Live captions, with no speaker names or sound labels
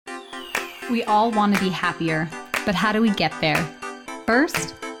We all want to be happier, but how do we get there?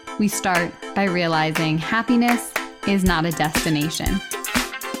 First, we start by realizing happiness is not a destination.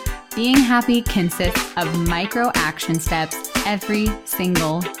 Being happy consists of micro action steps every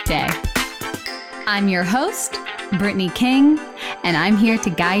single day. I'm your host, Brittany King, and I'm here to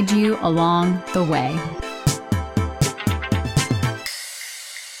guide you along the way.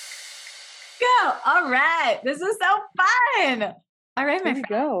 Go! All right, this is so fun. All right, my friend.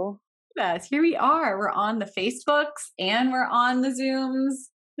 Go. Yes, here we are. We're on the Facebooks and we're on the Zooms.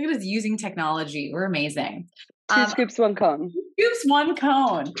 Look at us using technology. We're amazing. Two scoops, one cone. Scoops, one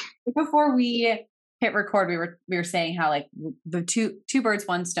cone. Before we hit record, we were saying how like the two birds,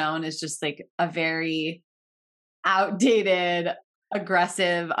 one stone is just like a very outdated,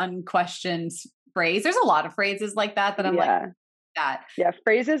 aggressive, unquestioned phrase. There's a lot of phrases like that I'm like that. Yeah,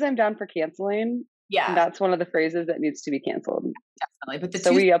 phrases I'm down for canceling. Yeah, and that's one of the phrases that needs to be canceled. Definitely.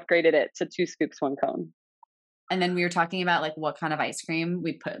 But we upgraded it to two scoops, one cone. And then we were talking about like what kind of ice cream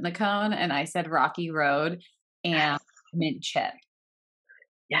we put in the cone, and I said Rocky Road and mint chip.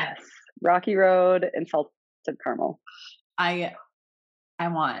 Yes, Rocky Road and salted caramel. I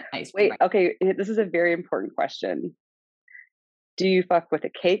want ice cream. Wait, okay, this is a very important question. Do you fuck with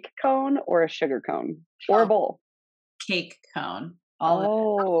a cake cone or a sugar cone or a bowl? Cake cone.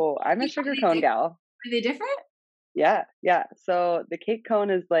 I'm a sugar cone gal. Are they different? Yeah. So the cake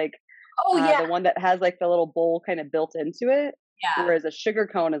cone is like the one that has like the little bowl kind of built into it. Yeah. Whereas a sugar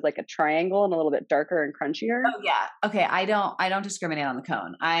cone is like a triangle and a little bit darker and crunchier. Oh yeah. Okay. I don't discriminate on the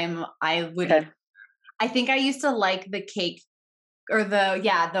cone. I think I used to like the cake or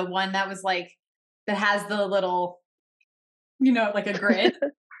the one that was like that has the little, like a grid.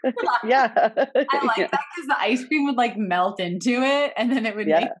 Yeah. I like that because the ice cream would like melt into it and then it would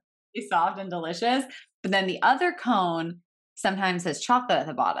make it soft and delicious. But then the other cone sometimes has chocolate at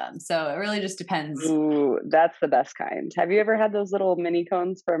the bottom. So it really just depends. Ooh, that's the best kind. Have you ever had those little mini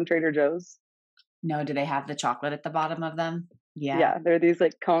cones from Trader Joe's? No, do they have the chocolate at the bottom of them? Yeah. Yeah, they're these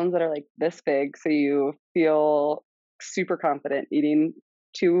like cones that are like this big. So you feel super confident eating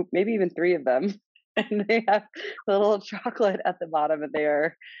 2, maybe even 3 of them. And they have a little chocolate at the bottom and they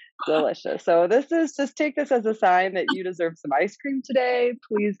are delicious. So just take this as a sign that you deserve some ice cream today.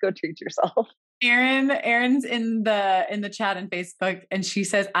 Please go treat yourself. Erin's in the chat and Facebook and she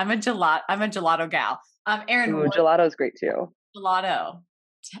says, I'm a gelato gal. Erin. Ooh, gelato is great too. Gelato.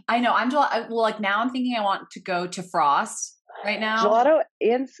 I know I'm gelato. Well, like now I'm thinking I want to go to Frost right now. Gelato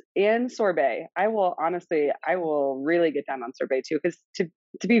and sorbet. I will really get down on sorbet too. Because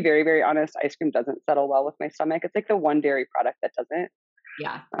to be very, very honest, ice cream doesn't settle well with my stomach. It's like the one dairy product that doesn't.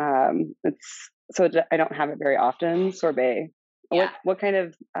 Yeah. I don't have it very often. Sorbet. Yeah. What kind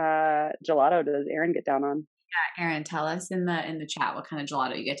of gelato does Erin get down on? Yeah, Erin, tell us in the chat what kind of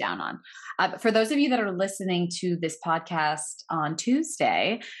gelato you get down on. For those of you that are listening to this podcast on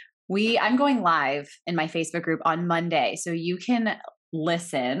Tuesday, I'm going live in my Facebook group on Monday, so you can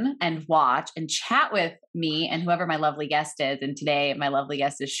listen and watch and chat with me and whoever my lovely guest is. And today, my lovely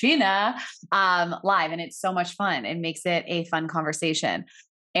guest is Sheena live, and it's so much fun. It makes it a fun conversation.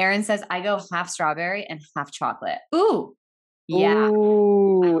 Erin says, I go half strawberry and half chocolate. Ooh. Yeah.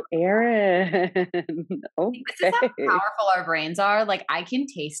 Ooh, Erin. Okay. This is how powerful our brains are. Like I can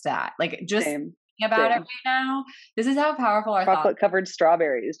taste that. Like just thinking about it right now. This is how powerful our chocolate covered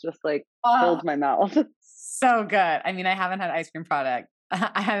strawberries just like filled my mouth. So good. I mean, I haven't had ice cream product.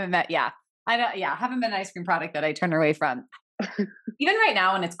 I haven't met an ice cream product that I turn away from. Even right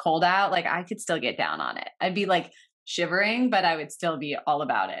now when it's cold out, like I could still get down on it. I'd be like shivering, but I would still be all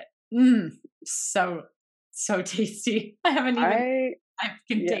about it. So tasty. I haven't even. I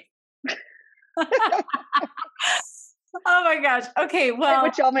can taste. Oh my gosh. Okay. Well,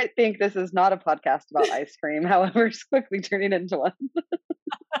 which y'all might think this is not a podcast about ice cream. However, it's quickly turning into one.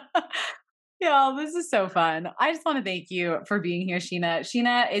 Yeah, this is so fun. I just want to thank you for being here, Sheena.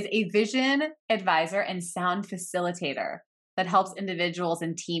 Sheena is a vision advisor and sound facilitator that helps individuals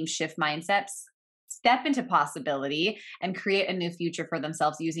and teams shift mindsets, step into possibility, and create a new future for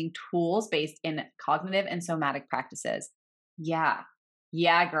themselves using tools based in cognitive and somatic practices. Yeah,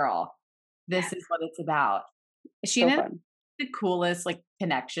 girl. This is what it's about. Sheena, so the coolest like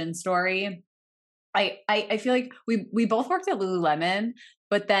connection story. I feel like we both worked at Lululemon,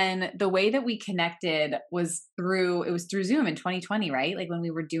 but then the way that we connected was through Zoom in 2020, right? Like when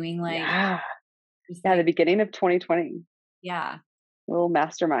we were doing the beginning of 2020. Yeah. Little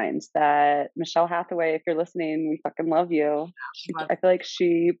masterminds that Michelle Hathaway, if you're listening, we fucking love you. I feel like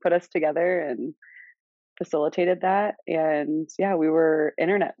she put us together and facilitated that. And yeah, we were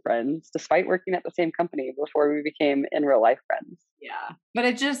internet friends despite working at the same company before we became in real life friends. Yeah. But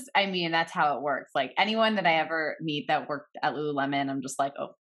it just, I mean, that's how it works. Like anyone that I ever meet that worked at Lululemon, I'm just like, oh,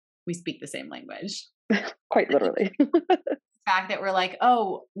 we speak the same language. Quite literally. Fact that we're like,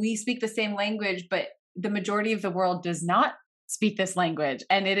 oh, we speak the same language, but the majority of the world does not speak this language.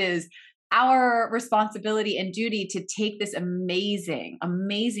 And it is our responsibility and duty to take this amazing,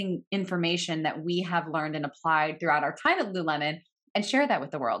 amazing information that we have learned and applied throughout our time at Lululemon and share that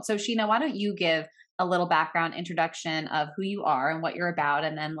with the world. So, Sheena, why don't you give a little background introduction of who you are and what you're about,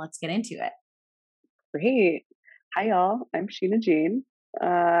 and then let's get into it. Great. Hi, y'all. I'm Sheena Jean,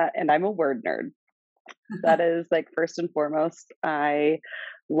 and I'm a word nerd. That is like first and foremost. I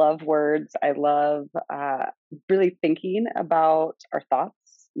love words. I love really thinking about our thoughts.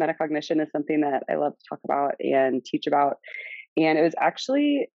 Metacognition is something that I love to talk about and teach about. And it was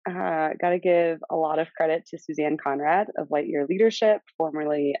actually, got to give a lot of credit to Suzanne Conrad of Lightyear Leadership,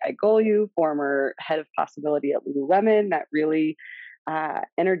 formerly at GoalU, former head of possibility at Lululemon, that really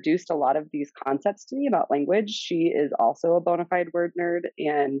introduced a lot of these concepts to me about language. She is also a bona fide word nerd,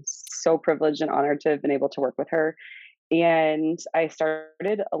 and so privileged and honored to have been able to work with her. And I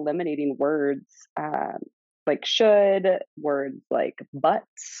started eliminating words like should, words like but,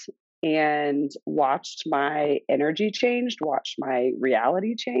 and watched my energy change, watched my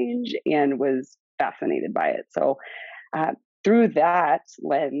reality change, and was fascinated by it. So uh, through that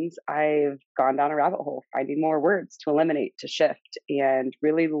lens, I've gone down a rabbit hole, finding more words to eliminate, to shift, and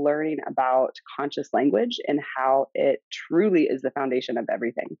really learning about conscious language and how it truly is the foundation of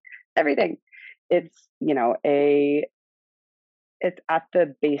everything. Everything. It's, it's at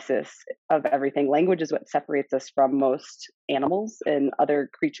the basis of everything. Language is what separates us from most animals and other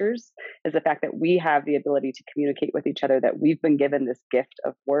creatures, is the fact that we have the ability to communicate with each other, that we've been given this gift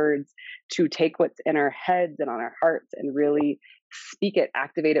of words to take what's in our heads and on our hearts and really speak it,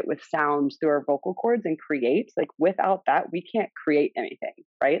 activate it with sound through our vocal cords and create. Like without that, we can't create anything,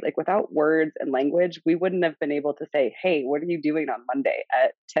 right? Like without words and language, we wouldn't have been able to say, hey, what are you doing on Monday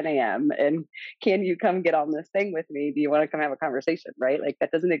at 10 a.m.? And can you come get on this thing with me? Do you want to come have a conversation, right? Like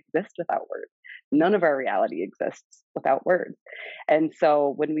that doesn't exist without words. None of our reality exists without words. And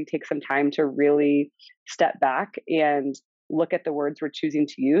so when we take some time to really step back and look at the words we're choosing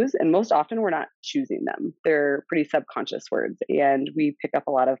to use, and most often we're not choosing them, they're pretty subconscious words, and we pick up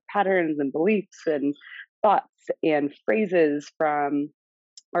a lot of patterns and beliefs and thoughts and phrases from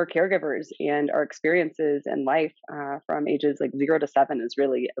our caregivers and our experiences in life, from ages like 0 to 7 is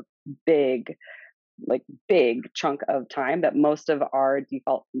really a big big chunk of time that most of our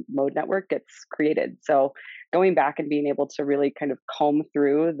default mode network gets created. So going back and being able to really kind of comb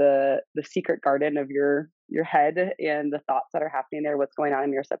through the secret garden of your head and the thoughts that are happening there, what's going on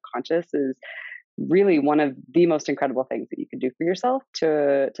in your subconscious, is really one of the most incredible things that you can do for yourself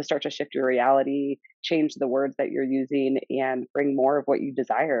to start to shift your reality, change the words that you're using, and bring more of what you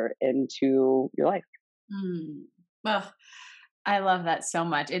desire into your life. Mm. Ugh, I love that so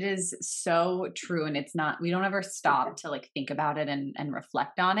much. It is so true. And it's not, we don't ever stop to like think about it and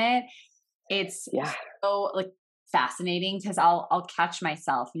reflect on it. It's Yeah, so like fascinating because I'll catch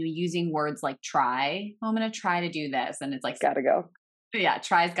myself, using words like try. Oh, I'm gonna try to do this. And it's like, gotta go. yeah,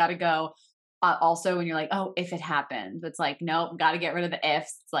 try's gotta go. Also when you're like, oh, if it happens, it's like, nope, gotta get rid of the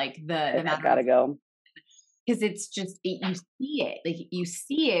ifs. It's like the It's matter of, gotta go. because it's just you see it, like you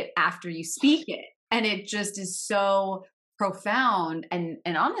see it after you speak it, and it just is so profound and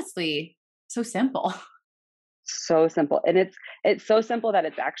honestly so simple. So simple. And it's so simple that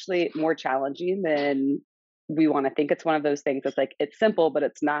it's actually more challenging than we want to think. It's one of those things that's like it's simple, but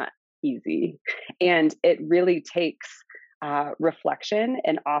it's not easy. And it really takes reflection.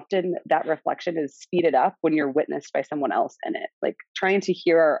 And often that reflection is speeded up when you're witnessed by someone else in it. Like trying to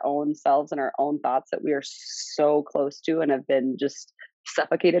hear our own selves and our own thoughts that we are so close to and have been just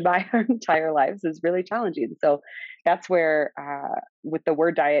suffocated by our entire lives is really challenging. So that's where, with the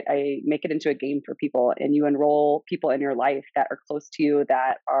word diet, I make it into a game for people, and you enroll people in your life that are close to you,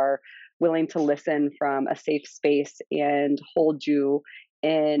 that are willing to listen from a safe space and hold you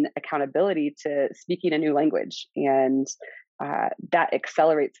in accountability to speaking a new language. And that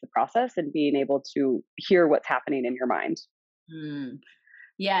accelerates the process and being able to hear what's happening in your mind. Mm.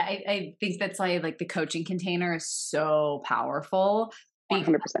 Yeah, I think that's why like the coaching container is so powerful because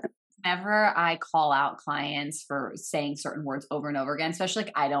 100%. whenever I call out clients for saying certain words over and over again, especially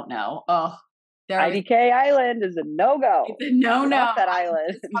like I don't know, oh, they're always IDK Island is a no it's go. a no, Get no. off that I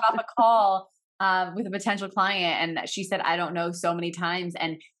island. just got off a call with a potential client, and she said, "I don't know," so many times,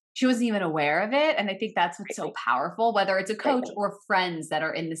 and she wasn't even aware of it. And I think that's what's so powerful, whether it's a Right. coach or friends that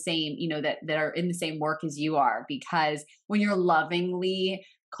are in the same, that are in the same work as you are, because when you're lovingly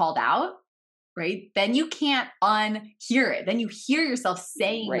called out, right, then you can't unhear it. Then you hear yourself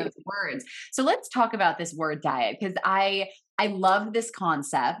saying Right. those words. So let's talk about this word diet, because I love this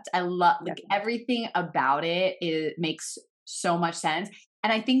concept. I love, Yeah. like, everything about it. It makes so much sense.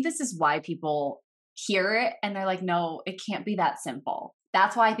 And I think this is why people hear it and they're like, no, it can't be that simple.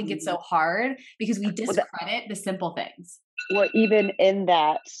 That's why I think it's Mhm. so hard, because we Well, discredit the simple things. well, even in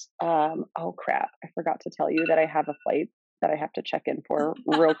that, oh crap, I forgot to tell you that I have a flight that I have to check in for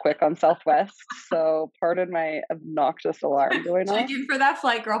real quick on Southwest. So pardon my obnoxious alarm going Check off. in for that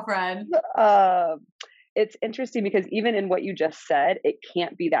flight, girlfriend. Um, it's interesting because even in what you just said, it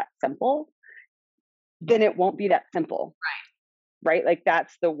can't be that simple. Then it won't be that simple, right? Like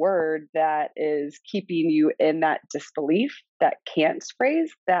that's the word that is keeping you in that disbelief, that can't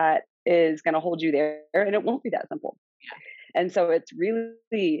phrase that is going to hold you there, and it won't be that simple. And so it's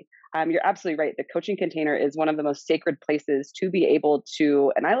really, you're absolutely right. The coaching container is one of the most sacred places to be able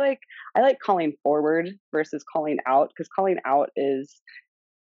to, and I like calling forward versus calling out, because calling out is,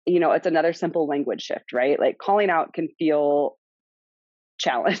 it's another simple language shift, right? Like calling out can feel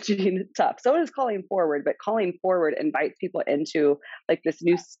challenging, tough. So is calling forward, but calling forward invites people into like this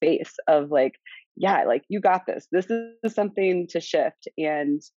new space of like, yeah, like you got this. This is something to shift,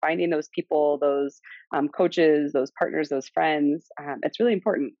 and finding those people, those coaches, those partners, those friends. It's really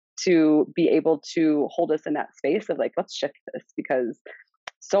important to be able to hold us in that space of like, let's shift this, because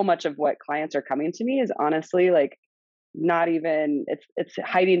so much of what clients are coming to me is honestly like not even, it's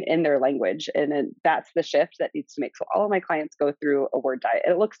hiding in their language, and then that's the shift that needs to make. So all of my clients go through a word diet,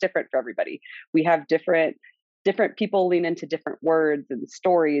 and it looks different for everybody. We have different people lean into different words and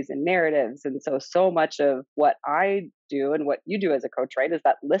stories and narratives, and so much of what I do and what you do as a coach, right, is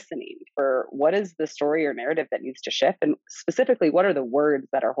that listening for what is the story or narrative that needs to shift, and specifically what are the words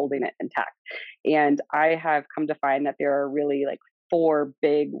that are holding it intact. And I have come to find that there are really like four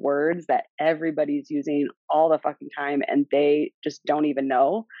big words that everybody's using all the fucking time, and they just don't even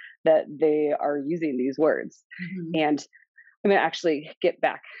know that they are using these words. Mhm. And I'm going to actually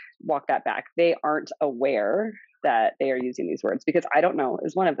walk that back. They aren't aware that they are using these words, because I don't know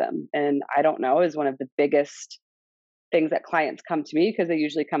is one of them. And I don't know is one of the biggest things that clients come to me, because they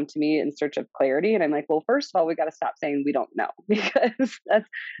usually come to me in search of clarity, and I'm like, well, first of all, we got to stop saying we don't know, because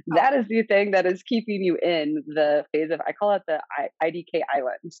that is the thing that is keeping you in the phase of, I call it the IDK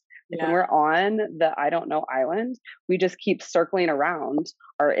island. Like when Yeah. we're on the I don't know island, we just keep circling around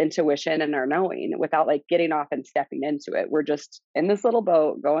our intuition and our knowing without like getting off and stepping into it. We're just in this little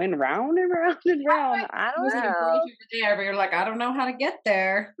boat going round and round and round. I It was don't like a bridge know. over there, but you're like, I don't know how to get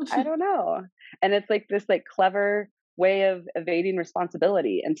there. I don't know. And it's like this like clever way of evading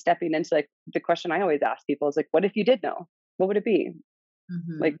responsibility and stepping into like the question I always ask people is like, what if you did know? What would it be?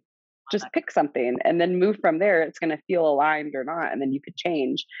 Like Mhm. just pick something and then move from there. It's going to feel aligned or not. And then you could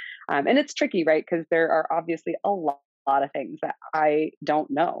change. And it's tricky, right? Because there are obviously a lot of things that I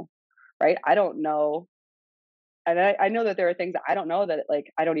don't know, right? I don't know. And I know that there are things that I don't know that like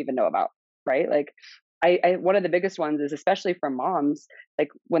I don't even know about, right? Like I one of the biggest ones is especially from moms, like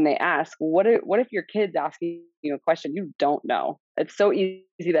when they ask, what if your kid's asking you a question you don't know? It's so easy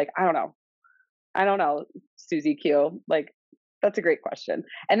to be like, I don't know, Susie Q. Like that's a great question.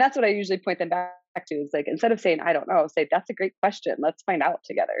 And that's what I usually point them back to is like instead of saying I don't know, say that's a great question. Let's find out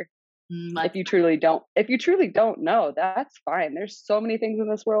together. Like, If you truly don't know, that's fine. There's so many things in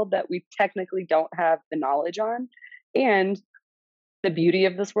this world that we technically don't have the knowledge on. And the beauty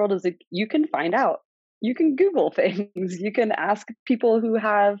of this world is that you can find out. You can Google things. You can ask people who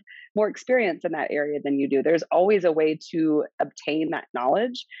have more experience in that area than you do. There's always a way to obtain that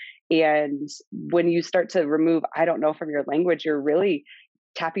knowledge. And when you start to remove I don't know from your language, you're really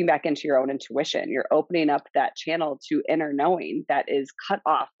tapping back into your own intuition. You're opening up that channel to inner knowing that is cut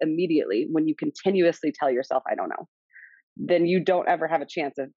off immediately when you continuously tell yourself, I don't know. Then you don't ever have a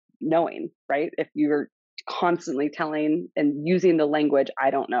chance of knowing, right? If you're constantly telling and using the language,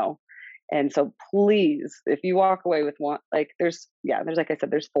 I don't know. And so please, if you walk away with one, like there's like I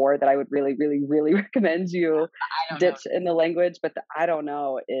said, there's four that I would really, really, really recommend you I don't know. ditch in the language. But the I don't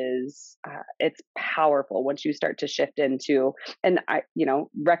know is, it's powerful once you start to shift into, and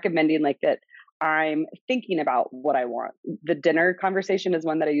recommending like that. I'm thinking about what I want. The dinner conversation is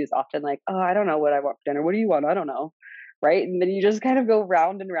one that I use often, like, oh, I don't know what I want for dinner. What do you want? I don't know. Right. And then you just kind of go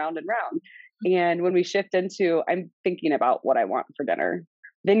round and round and round. And when we shift into, I'm thinking about what I want for dinner,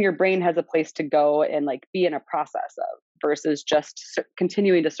 then your brain has a place to go and like be in a process of. versus just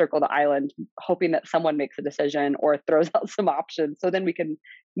continuing to circle the island, hoping that someone makes a decision or throws out some options. So then we can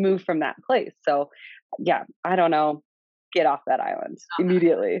move from that place. So yeah, I don't know. Get off that island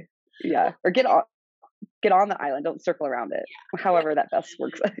immediately. Yeah. Or get on the island. Don't circle around it. However that best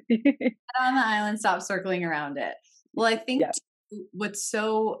works. Get on the island, stop circling around it. Well, I think Yeah. what's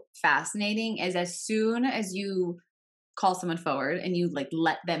so fascinating is as soon as you call someone forward and you like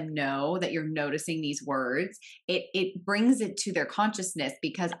let them know that you're noticing these words, it brings it to their consciousness,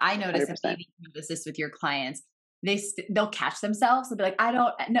 because I notice, and 100%. maybe you notice this with your clients, they'll catch themselves. They'll be like, I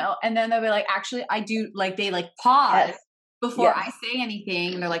don't know. And then they'll be like, actually, I do. Like they like pause Yes. before Yes. I say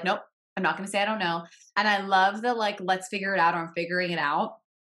anything. And they're like, nope, I'm not going to say I don't know. And I love the like, let's figure it out, or I'm figuring it out.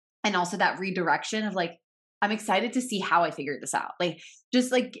 And also that redirection of like, I'm excited to see how I figured this out. Like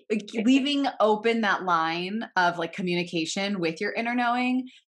just like leaving open that line of like communication with your inner knowing,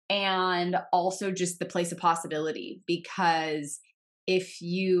 and also just the place of possibility. Because I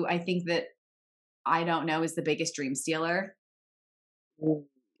think that I don't know is the biggest dream stealer. Ooh.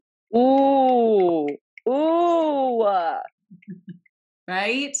 Ooh.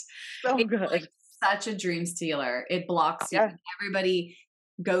 Right? So It's good. like such a dream stealer. It blocks you. Yeah. Everybody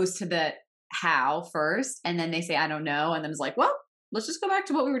goes to the how first, and then they say, I don't know. And then it's like, well, let's just go back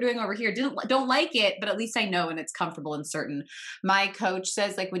to what we were doing over here. Don't like it, but at least I know and it's comfortable and certain. My coach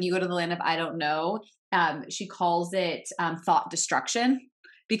says, like, when you go to the land of I don't know, she calls it thought destruction,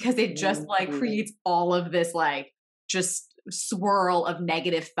 because it just like creates all of this like just swirl of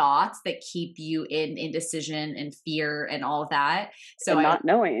negative thoughts that keep you in indecision and fear and all of that. So And not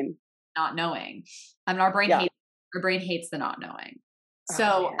knowing. not knowing. I mean, our brain hates the not knowing.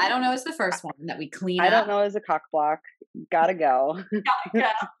 So I don't know is the first one that we clean I up. don't know is a cock block. Gotta go.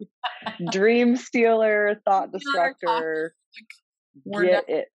 Yeah. Dream stealer, thought destructor. Get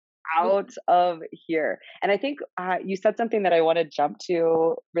it out of here. And I think you said something that I want to jump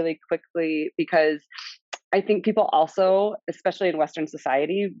to really quickly, because I think people also, especially in Western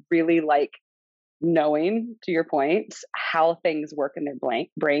society, really like knowing, to your point, how things work in their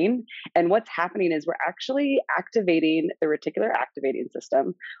brain. And what's happening is we're actually activating the reticular activating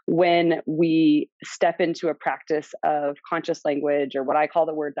system when we step into a practice of conscious language, or what I call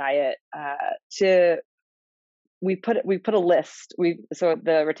the word diet, we put a list. So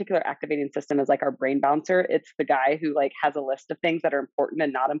the reticular activating system is like our brain bouncer. It's the guy who like has a list of things that are important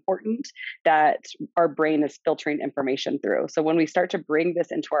and not important that our brain is filtering information through. So when we start to bring this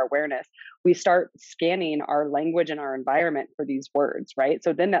into our awareness, we start scanning our language and our environment for these words, right?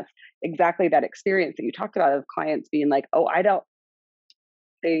 So then that's exactly that experience that you talked about of clients being like, oh, I don't.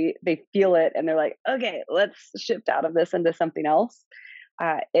 They feel it and they're like, okay, let's shift out of this into something else.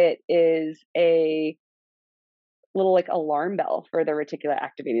 It is a little like alarm bell for the reticular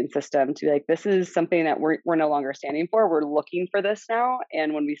activating system to be like, this is something that we're no longer standing for. We're looking for this now.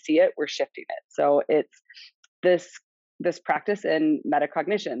 And when we see it, we're shifting it. So it's this practice in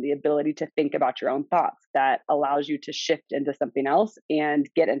metacognition, the ability to think about your own thoughts, that allows you to shift into something else and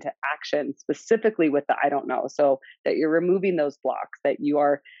get into action, specifically with the I don't know. So that you're removing those blocks, that you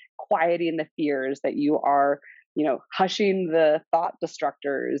are quieting the fears, that you are hushing the thought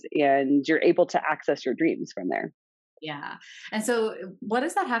destructors, and you're able to access your dreams from there. Yeah. And so what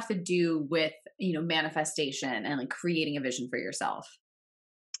does that have to do with, manifestation and like creating a vision for yourself?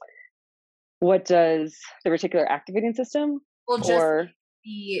 What does the reticular activating system? Well, just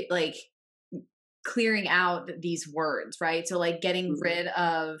the like clearing out these words, right? So like getting rid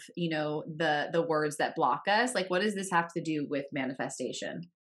of, the words that block us. Like, what does this have to do with manifestation?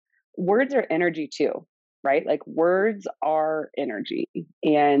 Words are energy too, right? Like words are energy,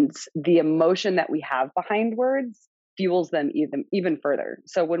 and the emotion that we have behind words fuels them even further.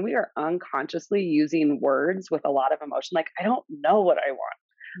 So when we are unconsciously using words with a lot of emotion, like I don't know what I want,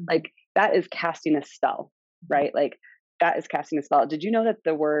 like that is casting a spell, right? Like that is casting a spell. Did you know that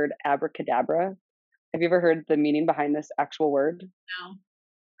the word abracadabra, have you ever heard the meaning behind this actual word? No.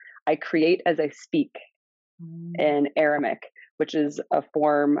 I create as I speak in Aramaic, which is a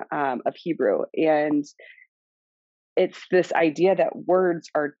form of Hebrew. And it's this idea that words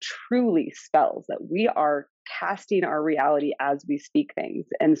are truly spells, that we are casting our reality as we speak things.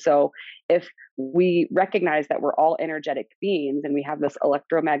 And so if we recognize that we're all energetic beings and we have this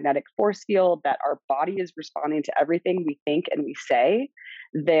electromagnetic force field, that our body is responding to everything we think and we say,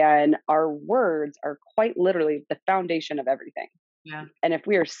 then our words are quite literally the foundation of everything. Yeah. And if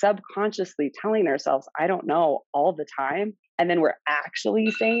we are subconsciously telling ourselves, I don't know, all the time, and then we're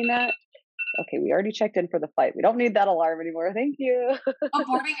actually saying that, okay, we already checked in for the flight. We don't need that alarm anymore. Thank you.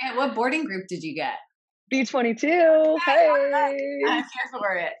 What boarding group did you get? B-22. Hey. I'm here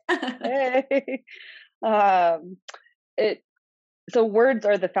for it. Hey. it so words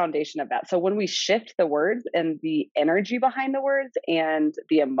are the foundation of that. So when we shift the words and the energy behind the words and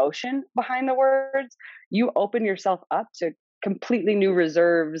the emotion behind the words, you open yourself up to completely new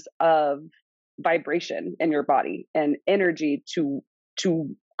reserves of vibration in your body and energy to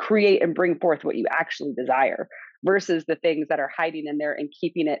create and bring forth what you actually desire versus the things that are hiding in there and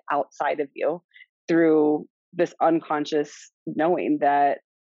keeping it outside of you through this unconscious knowing that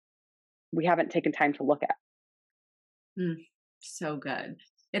we haven't taken time to look at. Mm, so good.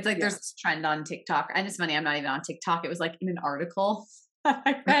 It's like Yeah. there's this trend on TikTok, and it's funny, I'm not even on TikTok. It was like in an article that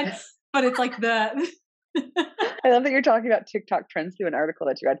I read, but it's like the I love that you're talking about TikTok trends through an article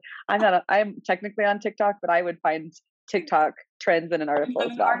that you read. I'm technically on TikTok, but I would find TikTok trends in an article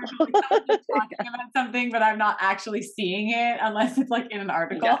as an well. article, like someone just talking about something, but I'm not actually seeing it unless it's like in an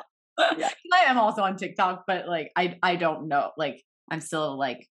article. Yeah, 'Cause yeah. I am also on TikTok, but like I don't know. Like I'm still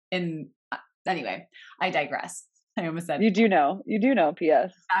like in anyway, I digress. I almost said You do know, PS.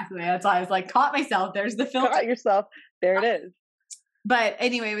 exactly. That's why I was like caught myself. There's the filter. Caught yourself. There it is. But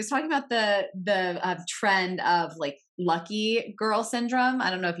anyway, I was talking about the trend of like lucky girl syndrome.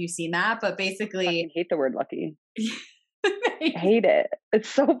 I don't know if you've seen that, but basically, Fucking hate the word lucky. Hate it. It's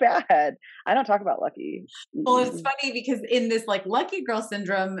so bad. I don't talk about lucky. well, it's Mm-mm. funny because in this like lucky girl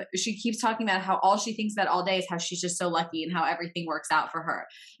syndrome, she keeps talking about how all she thinks about all day is how she's just so lucky and how everything works out for her.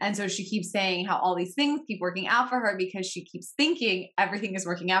 And so she keeps saying how all these things keep working out for her because she keeps thinking everything is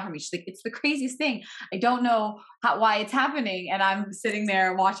working out for me. She's like, it's the craziest thing. I don't know why it's happening. And I'm sitting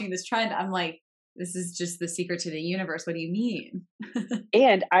there watching this trend. I'm like, this is just the secret to the universe. What do you mean?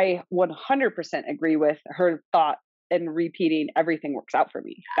 And I 100% agree with her thought and repeating everything works out for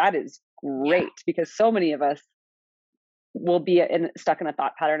me. That is Yeah. great because so many of us will be stuck in a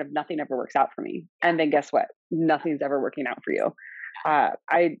thought pattern of nothing ever works out for me. And then guess what? Nothing's ever working out for you.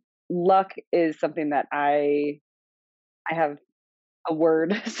 I luck is something that I have a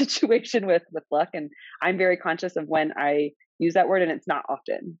word situation with luck, and I'm very conscious of when I use that word, and it's not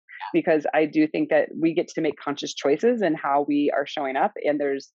often because I do think that we get to make conscious choices in how we are showing up, and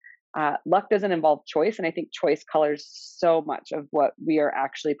there's luck doesn't involve choice, and I think choice colors so much of what we are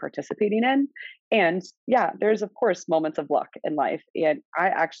actually participating in. And yeah, there's of course moments of luck in life, and I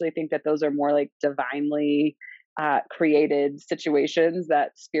actually think that those are more like divinely created situations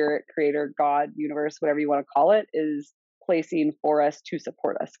that spirit, creator, God, universe, whatever you want to call it, is placing for us to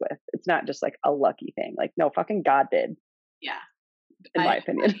support us with. It's not just like a lucky thing. Like, no, fucking God did, Yeah. in my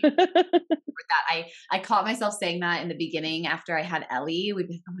opinion. That. I caught myself saying that in the beginning after I had Ellie. We'd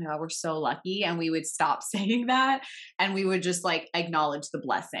be like, oh my God, we're so lucky. And we would stop saying that and we would just like acknowledge the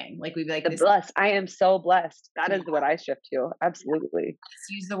blessing. Like we'd be like, The this blessed. I am so blessed. That is what I shift to. Absolutely.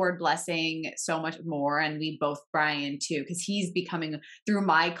 use the word blessing so much more. And we both, Brian too, because he's becoming through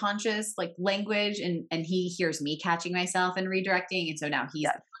my conscious like language and he hears me catching myself and redirecting. And so now he's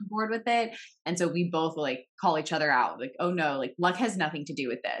Yes. on board with it. And so we both will like call each other out like, oh no, like luck has nothing to do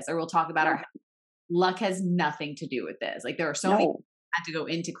with this. Or we'll talk about No. our luck has nothing to do with this. Like there are so many No. had to go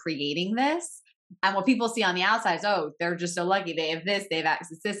into creating this. And what people see on the outside is, oh, they're just so lucky. They have this, they have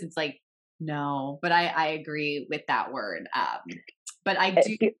access to this. It's like, no, but I agree with that word. But I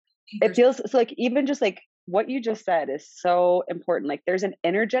do think It feels so like even just like what you just said is so important. Like there's an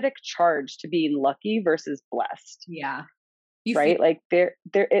energetic charge to being lucky versus blessed. yeah. You feel Right? Like there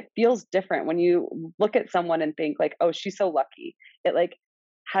it feels different when you look at someone and think like, oh, she's so lucky. It like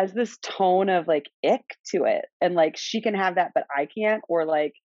has this tone of like ick to it. And like she can have that, but I can't, or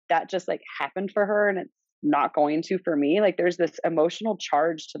like that just like happened for her and it's not going to for me. Like there's this emotional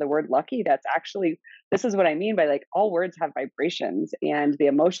charge to the word lucky that's actually this is what I mean by like all words have vibrations and the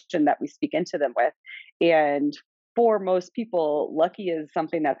emotion that we speak into them with. And for most people, lucky is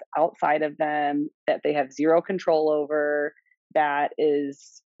something that's outside of them, that they have zero control over, that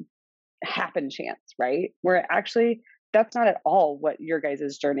is happen chance, right? Where actually that's not at all what your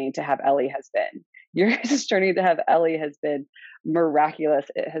guys' journey to have Ellie has been. Your guys' journey to have Ellie has been miraculous.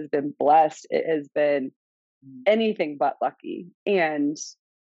 It has been blessed. It has been anything but lucky. And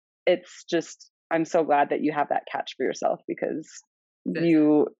it's just, I'm so glad that you have that catch for yourself because this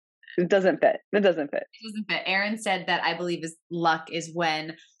it doesn't fit. It doesn't fit. doesn't fit. Aaron said that I believe is luck is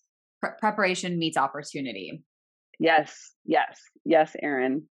when preparation meets opportunity. Yes, yes, yes,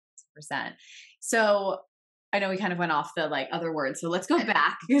 Aaron. Percent. So I know we kind of went off the like other words. So let's go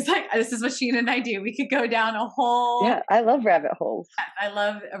back because like this is what Sheena and I do. We could go down a whole Yeah, I love rabbit holes. I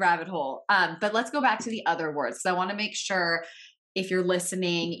love a rabbit hole. But let's go back to the other words because I want to make sure if you're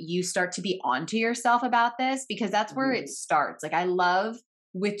listening, you start to be onto yourself about this because that's where it starts. Like I love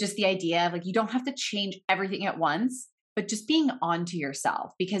with just the idea of like you don't have to change everything at once, but just being onto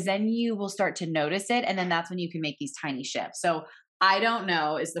yourself, because then you will start to notice it. And then that's when you can make these tiny shifts. So I don't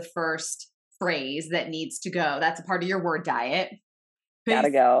know is the first phrase that needs to go. That's a part of your word diet.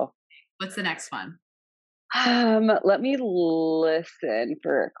 Gotta go. What's the next one? Let me listen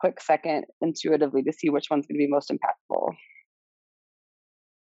for a quick second intuitively to see which one's going to be most impactful.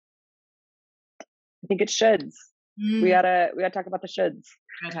 I think it's shoulds. We Mm, gotta talk about the shoulds.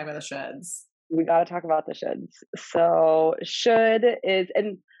 we're gonna talk about the shoulds. We gotta talk about the shoulds. So should is,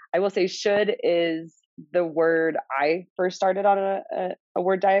 and I will say should is the word I first started on a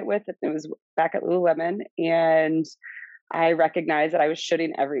word diet with. It was back at Lululemon, and I recognized that I was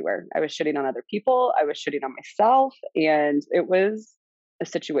shoulding everywhere. I was shoulding on other people. I was shoulding on myself, and it was a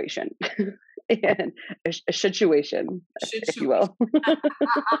situation and a situation, if you Situation. will.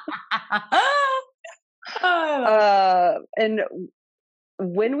 And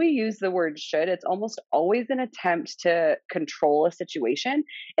when we use the word should, it's almost always an attempt to control a situation,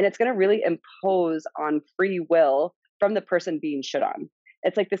 and it's going to really impose on free will from the person being should on.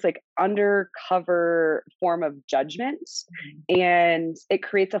 It's like this like undercover form of judgment, and it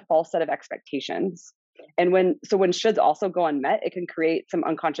creates a false set of expectations. And when shoulds also go unmet, it can create some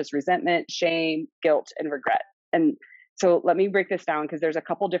unconscious resentment, shame, guilt, and regret. And so let me break this down, because there's a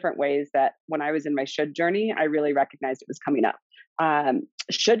couple different ways that when I was in my should journey, I really recognized it was coming up.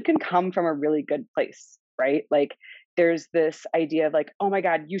 Should can come from a really good place, right? Like there's this idea of like, oh my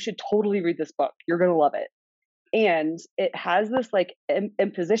God, you should totally read this book. You're going to love it. And it has this like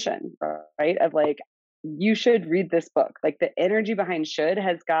imposition, right? Of like, you should read this book. Like the energy behind should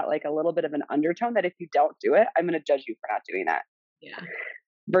has got like a little bit of an undertone that if you don't do it, I'm going to judge you for not doing that. Yeah.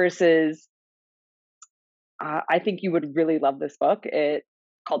 Versus, I think you would really love this book. It's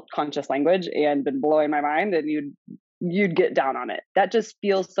called Conscious Language and been blowing my mind, and you'd get down on it. That just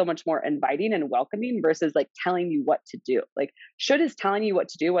feels so much more inviting and welcoming versus like telling you what to do. Like should is telling you what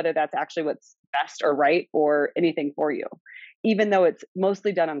to do, whether that's actually what's best or right or anything for you, even though it's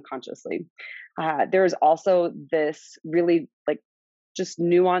mostly done unconsciously. There's also this really like just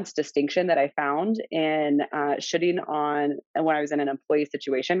nuanced distinction that I found in shoulding on, and when I was in an employee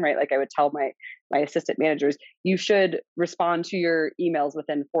situation, right? Like I would tell my assistant managers, you should respond to your emails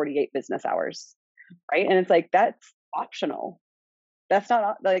within 48 business hours, right? And it's like that's optional. That's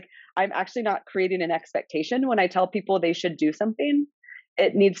not like I'm actually not creating an expectation when I tell people they should do something.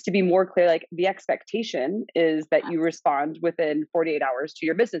 It needs to be more clear. Like the expectation is that you respond within 48 hours to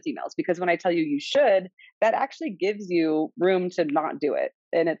your business emails, because when I tell you should, that actually gives you room to not do it.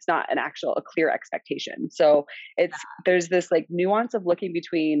 And it's not a clear expectation. So there's this like nuance of looking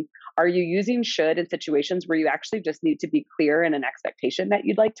between, are you using should in situations where you actually just need to be clear in an expectation that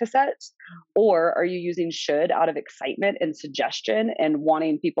you'd like to set? Or are you using should out of excitement and suggestion and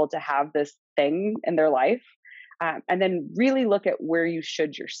wanting people to have this thing in their life? And then really look at where you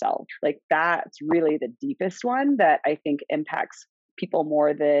should yourself. Like that's really the deepest one that I think impacts people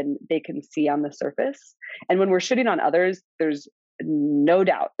more than they can see on the surface. And when we're shooting on others, there's no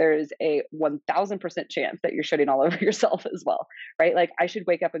doubt there's a 1000% chance that you're shooting all over yourself as well, right? Like I should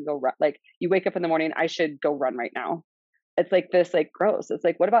wake up and go run. Like you wake up in the morning, I should go run right now. It's like this, like gross. It's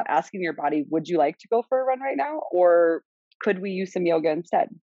like, what about asking your body, would you like to go for a run right now? Or could we use some yoga instead?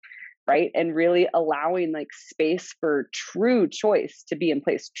 Right. And really allowing like space for true choice to be in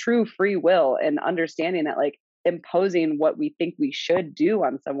place, true free will, and understanding that like imposing what we think we should do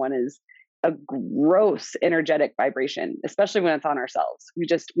on someone is a gross energetic vibration, especially when it's on ourselves.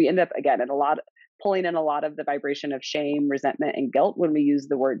 We end up again in pulling in a lot of the vibration of shame, resentment, and guilt when we use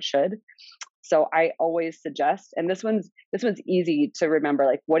the word should. So I always suggest, and this one's easy to remember,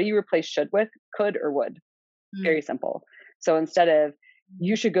 like what do you replace should with? Could or would? Very simple. So instead of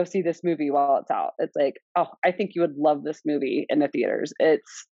you should go see this movie while it's out, it's like, oh, I think you would love this movie in the theaters.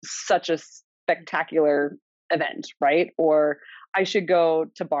 It's such a spectacular event, right? Or I should go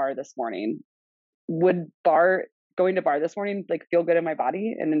to bar this morning. Would going to bar this morning like feel good in my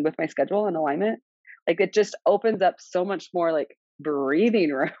body and then with my schedule and alignment? Like it just opens up so much more like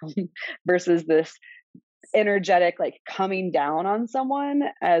breathing room versus this energetic like coming down on someone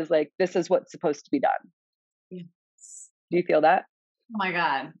as like this is what's supposed to be done. Yes. Do you feel that? Oh my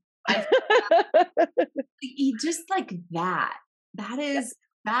God. Just like that. That is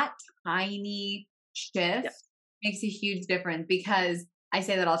that tiny shift makes a huge difference, because I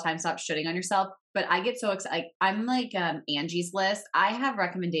say that all the time, stop shitting on yourself. But I get so excited. I'm like Angie's List. I have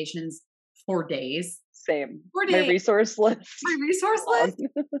recommendations for days. Same. 4 days. My resource list. My resource list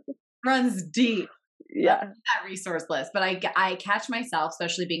runs deep. Yeah. That resource list. But I catch myself,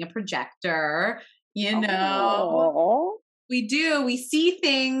 especially being a projector, Oh. we see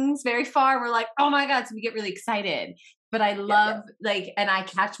things very far. We're like, oh my God. So we get really excited. But I Yep. love like, and I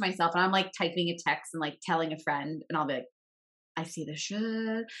catch myself and I'm like typing a text and like telling a friend and I'll be like, I see the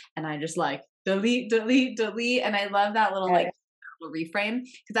should, and I just like delete, delete, delete. And I love that little like Yes. little reframe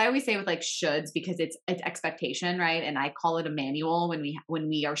because I always say with like shoulds because it's expectation, right? And I call it a manual when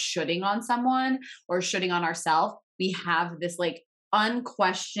we are shoulding on someone or shoulding on ourselves. We have this like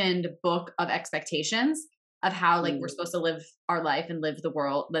unquestioned book of expectations of how like we're Mm, supposed to live our life and live the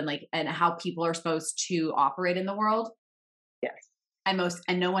world, then like and how people are supposed to operate in the world. yes.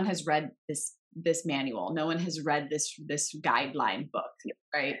 And no one has read this manual. No one has read this guideline book,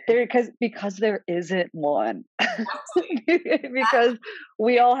 right? There, because there isn't one. Exactly. Because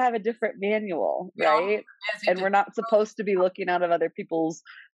we all have a different manual, We all right? as you And just we're not supposed to be looking out of other people's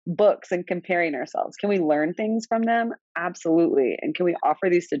books and comparing ourselves. Can we learn things from them? Absolutely. And can we offer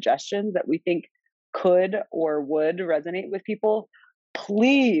these suggestions that we think could or would resonate with people?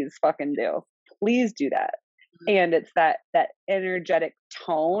 Please fucking do. Please do that. And it's that energetic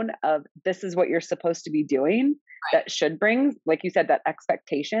tone of this is what you're supposed to be doing right, that should bring, like you said, that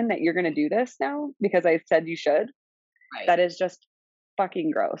expectation that you're going to do this now because I said you should. right. That is just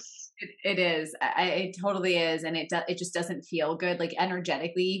fucking gross. It is. It totally is, and it just doesn't feel good. Like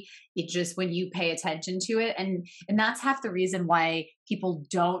energetically, it just when you pay attention to it, and that's half the reason why people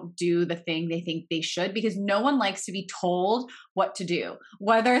don't do the thing they think they should because no one likes to be told what to do.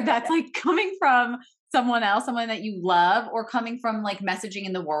 Whether that's Yeah. like coming from someone else, someone that you love, or coming from like messaging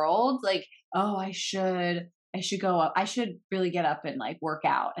in the world, like oh, I should go up. I should really get up and like work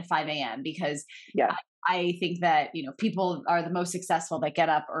out at 5 a.m. because Yeah. I think that, you know, people are the most successful that get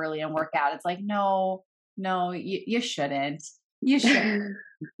up early and work out. It's like, no, no, you shouldn't. You should.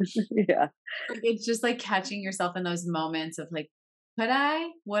 Yeah. Like, it's just like catching yourself in those moments of like, could I,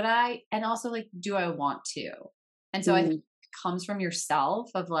 would I, and also like, do I want to? And so I think Mm, it comes from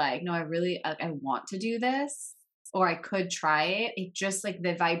yourself of like, no, I really, I want to do this, or I could try it. It just like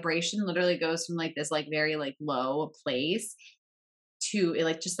the vibration literally goes from like this like very like low place to it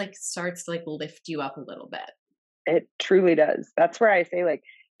like just like starts to like lift you up a little bit. it truly does. That's where I say, like,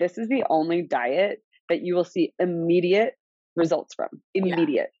 this is the only diet that you will see immediate results from. Yeah,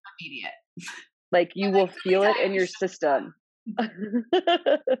 Immediate. immediate. Like, But you like will the only feel it diet in you your should system.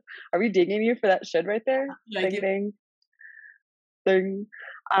 Are we dinging you for that should right there? like Ding, it. ding, ding.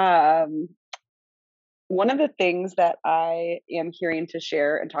 Um, One of the things that I am hearing to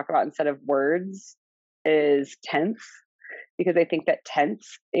share and talk about instead of words is tense, because I think that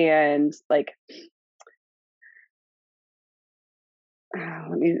tense and like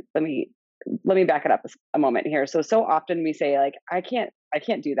let me back it up a moment here. So often we say like I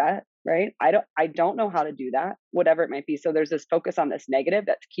can't do that, right? I don't know how to do that, whatever it might be. So there's this focus on this negative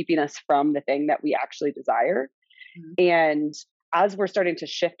that's keeping us from the thing that we actually desire. Mhm. And as we're starting to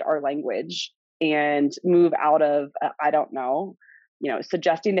shift our language and move out of I don't know,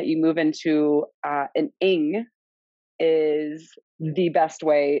 suggesting that you move into an ing is the best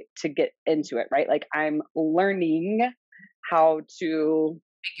way to get into it, right? Like I'm learning how to,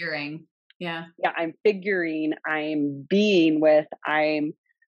 Figuring. Yeah. yeah, I'm figuring, I'm being with, I'm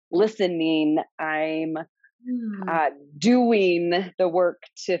listening, I'm Mm. uh, doing the work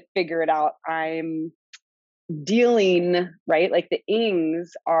to figure it out, I'm dealing, right? Like the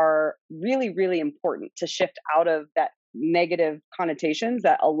ings are really, really important to shift out of that negative connotations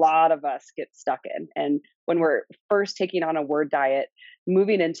that a lot of us get stuck in. And when we're first taking on a word diet,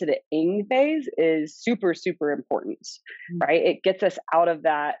 moving into the ing phase is super, super important, Mm. right? It gets us out of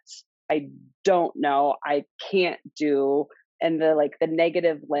that I don't know, I can't do, and the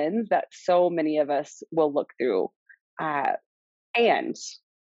negative lens that so many of us will look through. Uh, and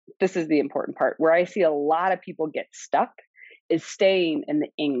this is the important part where I see a lot of people get stuck is staying in the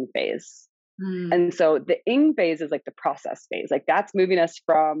ing phase. Mm. And so the ing phase is like the process phase. Like that's moving us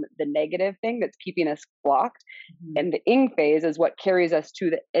from the negative thing that's keeping us blocked. Mhm. And the ing phase is what carries us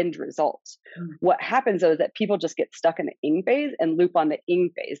to the end result. Mm. What happens though is that people just get stuck in the ing phase and loop on the ing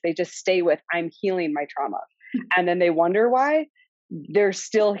phase. They just stay with, I'm healing my trauma. And then they wonder why they're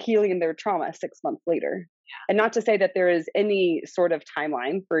still healing their trauma 6 months later. And not to say that there is any sort of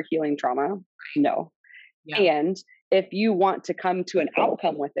timeline for healing trauma. No. Yeah. And if you want to come to an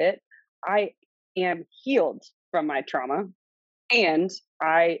outcome with it, I am healed from my trauma and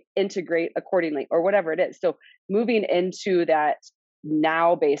I integrate accordingly or whatever it is. So moving into that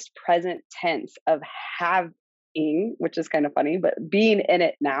now based present tense of having, which is kind of funny, but being in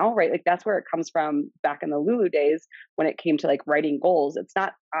it now, right? Like that's where it comes from back in the Lulu days when it came to like writing goals. It's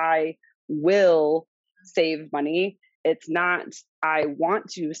not I will save money. It's not I want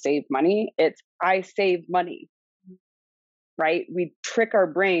to save money. It's I save money, right? We trick our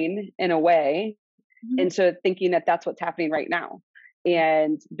brain in a way Mhm. into thinking that that's what's happening right now.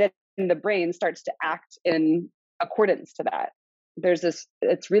 And then the brain starts to act in accordance to that. There's this,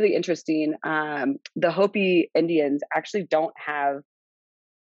 it's really interesting. The Hopi Indians actually don't have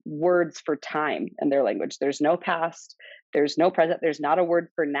words for time in their language. There's no past, there's no present, there's not a word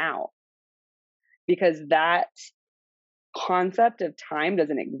for now, because that concept of time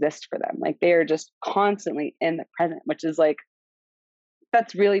doesn't exist for them. Like they are just constantly in the present, which is like,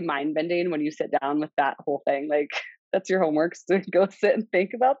 that's really mind bending when you sit down with that whole thing. Like that's your homework, so go sit and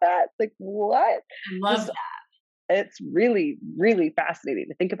think about that. It's like, what? I love Just, it's really, really fascinating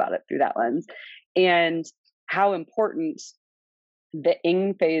to think about it through that lens, and how important the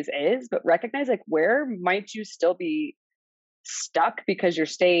ing phase is, but recognize like where might you still be stuck because you're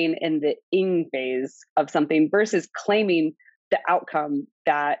staying in the ing phase of something versus claiming the outcome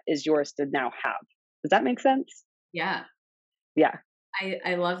that is yours to now have. Does that make sense? yeah. Yeah,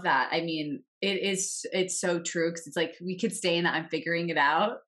 I love that. I mean, it's so true because it's like we could stay in the I'm figuring it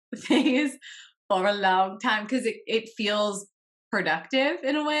out phase for a long time because it feels productive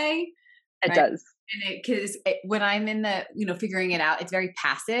in a way, it right? does. And because when I'm in the figuring it out, it's very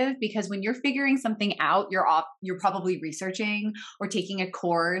passive because when you're figuring something out, you're probably researching or taking a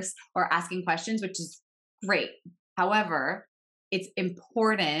course or asking questions, which is great. However, it's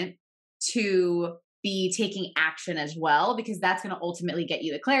important to be taking action as well because that's going to ultimately get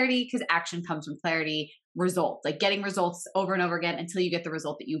you the clarity because action comes from clarity results, like getting results over and over again until you get the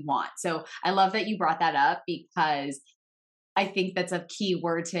result that you want. So I love that you brought that up because I think that's a key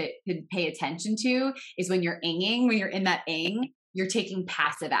word to pay attention to is when you're inging, when you're in that ing, you're taking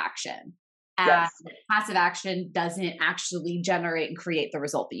passive action. And Yes. passive action doesn't actually generate and create the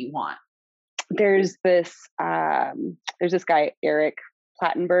result that you want. There's this there's this guy Eric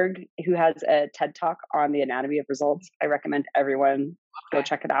Plattenberg who has a TED talk on the anatomy of results. I recommend everyone go Okay.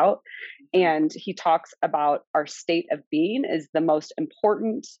 check it out. And he talks about our state of being is the most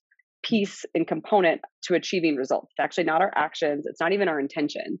important piece and component to achieving results. It's actually not our actions, it's not even our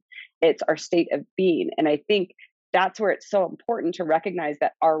intention. It's our state of being. And I think that's where it's so important to recognize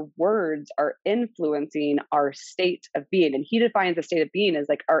that our words are influencing our state of being. And he defines a state of being as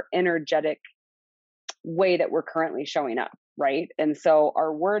like our energetic way that we're currently showing up, right? And so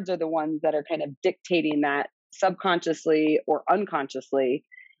our words are the ones that are kind of dictating that subconsciously or unconsciously.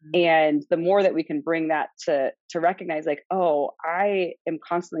 And the more that we can bring that to recognize like, oh, I am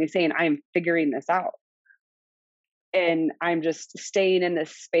constantly saying I am figuring this out, and I'm just staying in this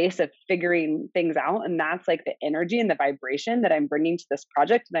space of figuring things out, and that's like the energy and the vibration that I'm bringing to this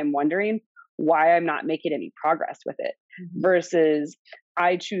project, and I'm wondering why I'm not making any progress with it. Mhm. Versus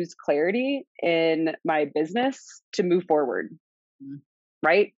I choose clarity in my business to move forward, Mhm.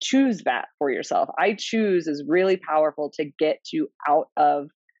 right? Choose that for yourself. I choose is really powerful to get you out of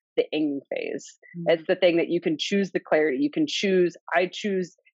the ing phase. It's Mhm. the thing that you can choose the clarity. You can choose, I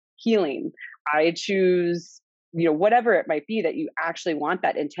choose healing. I choose, whatever it might be that you actually want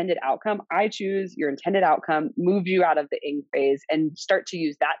that intended outcome. I choose your intended outcome, move you out of the ing phase and start to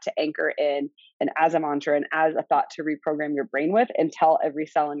use that to anchor in and as a mantra and as a thought to reprogram your brain with and tell every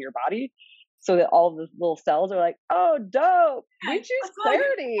cell in your body so that all the little cells are like, oh, dope. We choose That's like,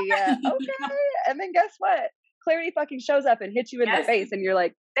 clarity. Yeah, okay. And then guess what? Clarity fucking shows up and hits you in the yes. face, and you're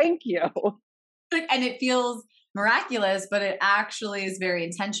like, thank you. And it feels miraculous, but it actually is very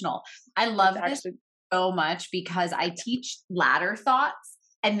intentional. I It's love this actually, so much because I teach ladder thoughts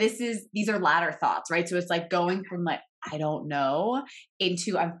and these are ladder thoughts, right? So it's like going from like I don't know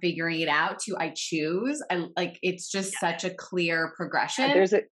into I'm figuring it out to I choose. I like it's just such a clear progression.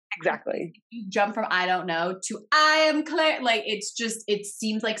 there's a, exactly. You jump from I don't know to I am clear. Like it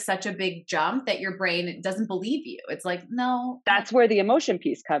seems like such a big jump that your brain doesn't believe you. It's like, no, That's where the emotion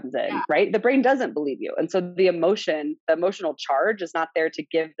piece comes yeah, in, right? The brain doesn't believe you. And so the emotional charge is not there to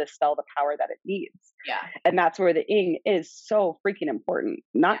give the spell the power that it needs. yeah, And that's where the ing is so freaking important.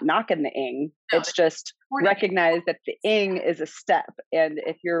 yeah. Not knocking the ing. No, It's it's just important. recognize that the ing is a step. And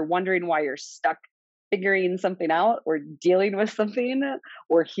if you're wondering why you're stuck figuring something out or dealing with something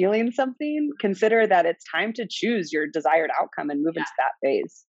or healing something, consider that it's time to choose your desired outcome and move Yeah, into that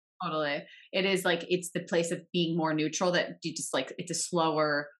phase. totally. It is like it's the place of being more neutral that you just like it's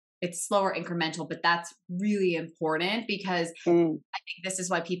slower incremental, but that's really important because Mm, I think this is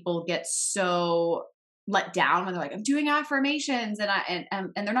why people get so let down when they're like, I'm doing affirmations and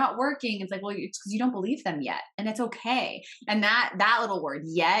they're not working. It's like, well, it's because you don't believe them yet. And it's okay. And that little word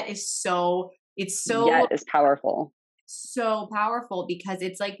yet is it's so yet is powerful. so powerful because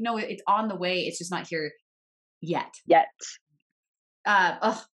it's like, no, it's on the way. It's just not here yet. Yet.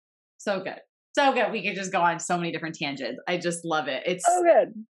 Oh, so good. So good. We could just go on so many different tangents. I just love it. So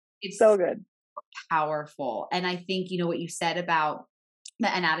good. So It's good. powerful. And I think, what you said about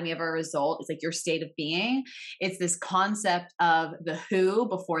the anatomy of a result is like your state of being. It's this concept of the who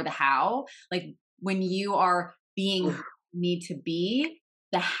before the how. Like when you are being who you need to be,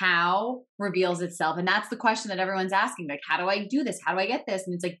 the how reveals itself. And that's the question that everyone's asking. Like, how do I do this? How do I get this?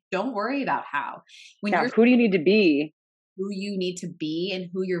 And it's like, don't worry about how. When Yeah. you're Who do you need to be? who you need to be and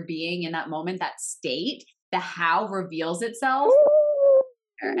who you're being in that moment, that state, the how reveals itself.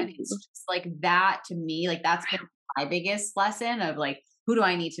 And it's just like that to me, like that's been my biggest lesson of like, who do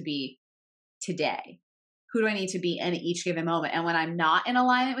I need to be today? Who do I need to be in each given moment? And when I'm not in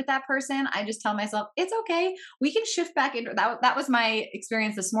alignment with that person, I just tell myself, it's okay. We can shift back into that. That was my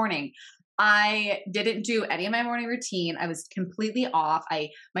experience this morning. I didn't do any of my morning routine. I was completely off.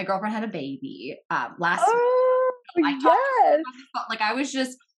 My girlfriend had a baby last week. Oh, I yes. talked like I was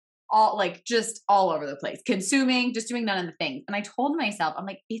just all over the place, consuming, just doing none of the things. And I told myself, I'm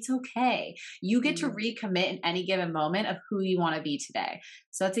like, it's okay. You get to recommit in any given moment of who you want to be today.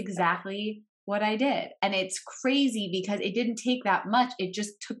 So that's exactly what I did. And it's crazy because it didn't take that much. It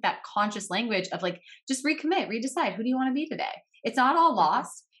just took that conscious language of like, just recommit, redecide. Who do you want to be today? It's not all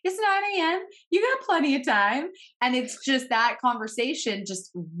lost. It's 9 a.m. You got plenty of time. And it's just that conversation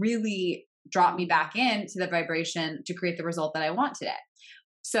just really dropped me back into the vibration to create the result that I want today.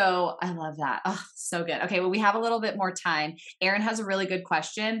 So I love that. Oh, so good. Okay, well, we have a little bit more time. Erin has a really good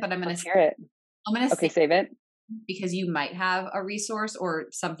question, but I'm Let's hear it. gonna Okay, save it. because you might have a resource or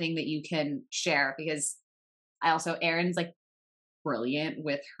something that you can share. Because Erin's like brilliant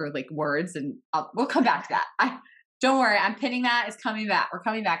with her like words, and we'll come back to that. Don't worry, I'm pinning that. It's coming back. We're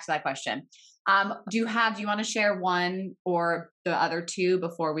coming back to that question. Do you want to share one or the other two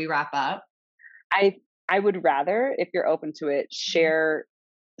before we wrap up? I would rather, if you're open to it, share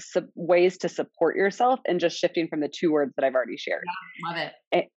ways to support yourself and just shifting from the two words that I've already shared. Yeah, love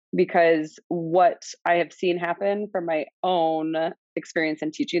it. Because what I have seen happen from my own experience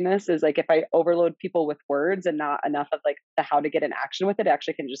in teaching this is like if I overload people with words and not enough of like the how to get in action with it,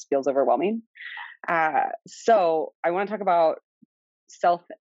 actually can just feels overwhelming. So I want to talk about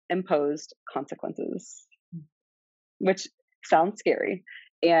self-imposed consequences, which sounds scary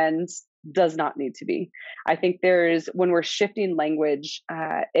and does not need to be. I think when we're shifting language,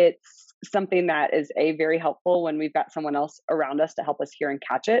 it's something that is very helpful when we've got someone else around us to help us hear and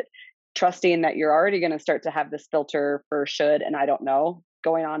catch it, trusting that you're already going to start to have this filter for should and I don't know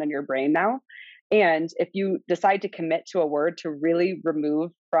going on in your brain now. And if you decide to commit to a word to really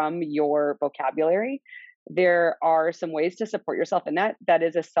remove from your vocabulary, there are some ways to support yourself in that. That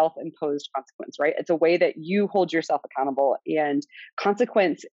is a self-imposed consequence, right? It's a way that you hold yourself accountable. And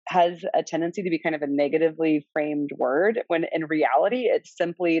consequence has a tendency to be kind of a negatively framed word when in reality, it's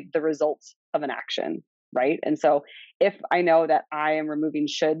simply the results of an action, right? And so if I know that I am removing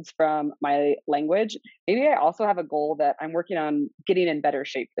shoulds from my language, maybe I also have a goal that I'm working on getting in better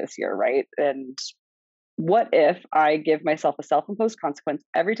shape this year, right? And what if I give myself a self imposed consequence?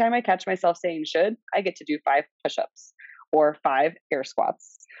 Every time I catch myself saying should, I get to do 5 push ups or 5 air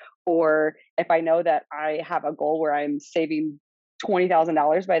squats. Or if I know that I have a goal where I'm saving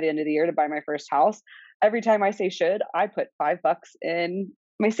 $20,000 by the end of the year to buy my first house, every time I say should, I put $5 in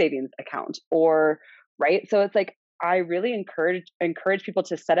my savings account. Or, right? So it's like, I really encourage people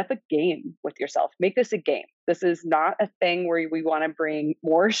to set up a game with yourself. Make this a game. This is not a thing where we want to bring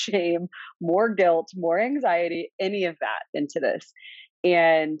more shame, more guilt, more anxiety, any of that into this.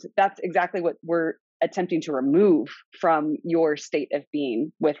 And that's exactly what we're attempting to remove from your state of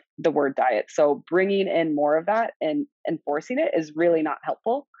being with the word diet. So bringing in more of that and enforcing it is really not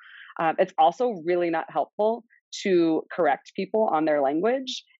helpful. It's also really not helpful to correct people on their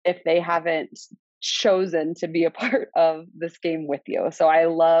language if they haven't chosen to be a part of this game with you. So I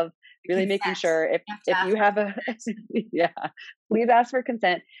love really making sure if you have a yeah, please ask for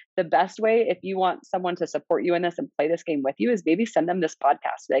consent. The best way if you want someone to support you in this and play this game with you is maybe send them this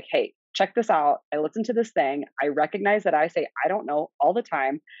podcast. Like, hey, check this out. I listened to this thing. I recognize that I say I don't know all the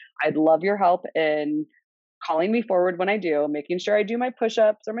time. I'd love your help in calling me forward when I do, making sure I do my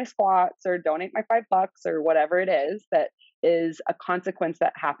push-ups or my squats or donate my $5 or whatever it is that is a consequence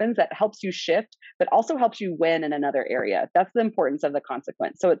that happens that helps you shift, but also helps you win in another area. That's the importance of the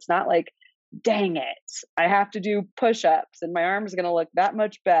consequence. So it's not like, dang it, I have to do push-ups and my arm's going to look that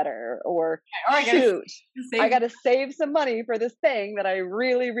much better, or shoot, I got to save some money for this thing that I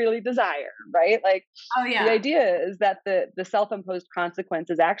really, really desire, right? Like, the idea is that the self-imposed consequence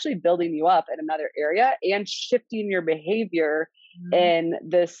is actually building you up in another area and shifting your behavior in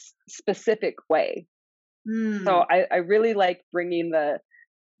this specific way. So I really like bringing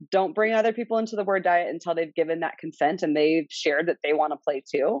don't bring other people into the word diet until they've given that consent and they've shared that they want to play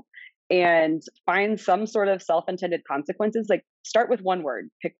too. and find some sort of self-intended consequences. Like start with one word,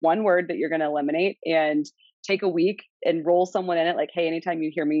 pick one word that you're going to eliminate and take a week and roll someone in it. Like, hey, anytime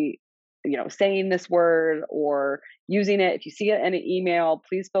you hear me, saying this word or using it, if you see it in an email,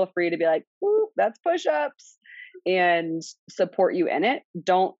 please feel free to be like, ooh, that's push-ups, and support you in it.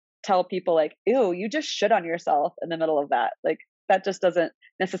 Don't tell people like, ew, you just shit on yourself in the middle of that. Like that just doesn't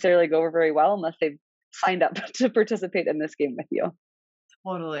necessarily go over very well unless they've signed up to participate in this game with you.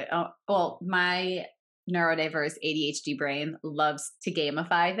 Totally. Oh, well, my neurodiverse ADHD brain loves to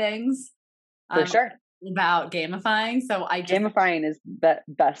gamify things. For sure. About gamifying. So gamifying is the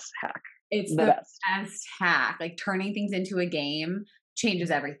best hack. It's the best hack. Like turning things into a game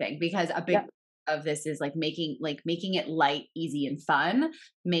changes everything, because a big of this is like making it light, easy, and fun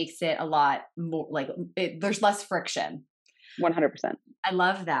makes it a lot more there's less friction. 100%. I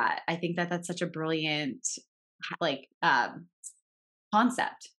love that. I think that that's such a brilliant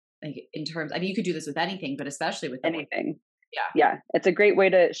concept. Like in terms, I mean, you could do this with anything, but especially with anything. Yeah. It's a great way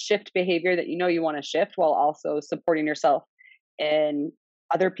to shift behavior that you want to shift while also supporting yourself in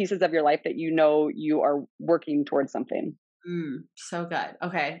other pieces of your life that you are working towards something. So good.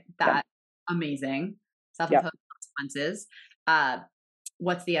 Okay. Amazing. Self-imposed consequences.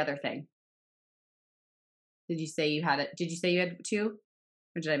 What's the other thing? Did you say you had two?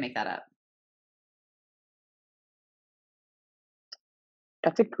 Or did I make that up?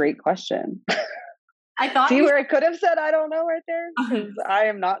 That's a great question. I thought. See where I could have said I don't know right there? I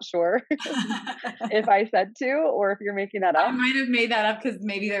am not sure if I said two or if you're making that up. I might have made that up because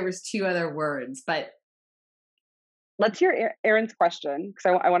maybe there was two other words, but. Let's hear Erin's question,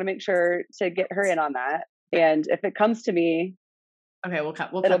 because I want to make sure to get her in on that. And if it comes to me, okay, it'll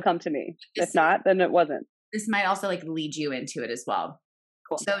come to me. If not, then it wasn't. This might also lead you into it as well.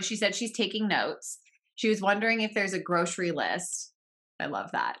 Cool. So she said she's taking notes. She was wondering if there's a grocery list. I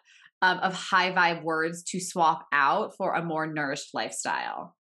love that. Of high vibe words to swap out for a more nourished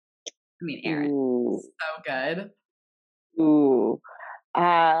lifestyle. I mean, Erin, so good. Ooh.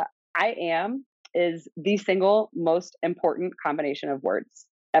 I am is the single most important combination of words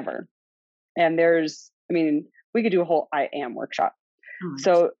ever. And we could do a whole I am workshop.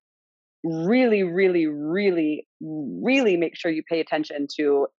 So really, really, really, really make sure you pay attention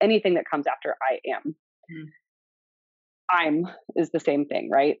to anything that comes after I am. I'm is the same thing,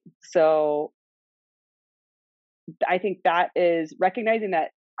 right? So I think that is recognizing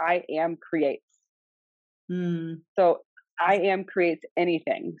that I am creates. So I am creates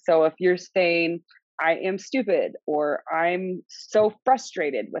anything. So if you're saying I am stupid or I'm so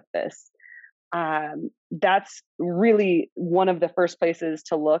frustrated with this, that's really one of the first places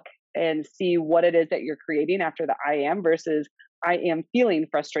to look and see what it is that you're creating after the I am versus I am feeling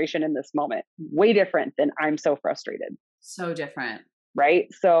frustration in this moment. Way different than I'm so frustrated. So different. Right?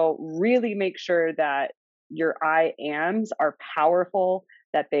 So really make sure that your I ams are powerful,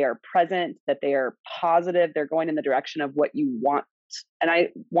 that they are present, that they are positive, they're going in the direction of what you want. And I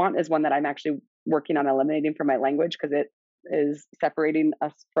want is one that I'm actually working on eliminating from my language because it is separating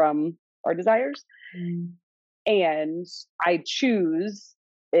us from our desires. And I choose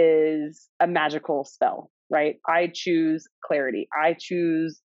is a magical spell, right? I choose clarity. I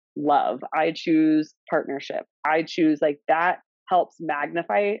choose love. I choose partnership. I choose that helps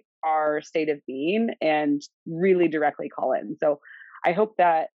magnify our state of being and really directly call in. So I hope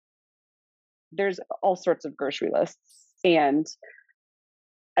that there's all sorts of grocery lists. And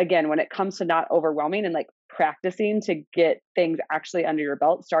again, when it comes to not overwhelming and practicing to get things actually under your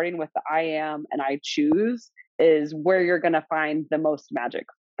belt, starting with the I am and I choose is where you're going to find the most magic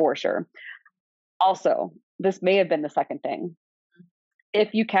for sure. Also, this may have been the second thing.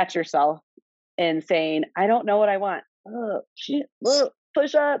 If you catch yourself in saying, I don't know what I want,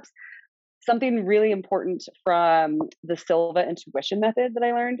 push-ups, something really important from the Silva intuition method that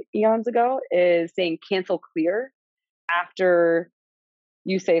I learned eons ago is saying cancel clear after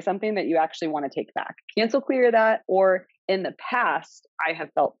you say something that you actually want to take back. Cancel clear that, or in the past, I have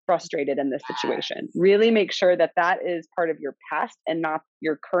felt frustrated in this situation. Really make sure that that is part of your past and not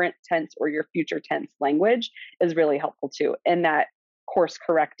your current tense or your future tense language is really helpful too. And that course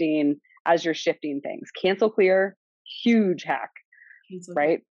correcting as you're shifting things. Cancel clear, huge hack,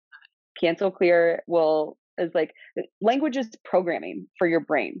 right? Cancel clear is language is programming for your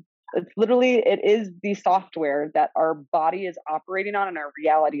brain. It is the software that our body is operating on and our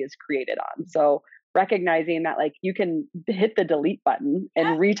reality is created on. So recognizing that you can hit the delete button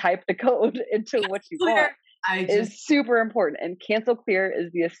and retype the code into what you want is super important. And cancel clear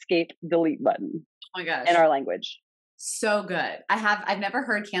is the escape delete button. Oh my gosh. In our language. So good. I've never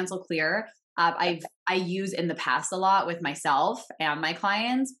heard cancel clear. I use in the past a lot with myself and my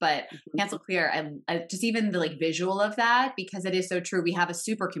clients, but Cancel Clear, I just even the like visual of that, because it is so true. We have a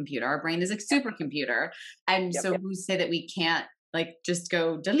supercomputer. Our brain is a supercomputer. And so who say that we can't like just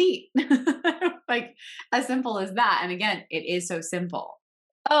go delete? Like as simple as that. And again, it is so simple.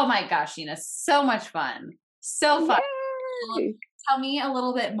 Oh my gosh, Sheena, so much fun. So fun. Tell me a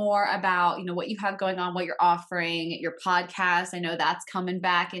little bit more about, what you have going on, what you're offering, your podcast. I know that's coming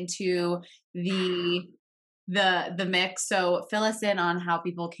back into the mix. So fill us in on how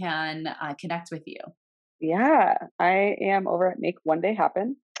people can connect with you. Yeah, I am over at Make One Day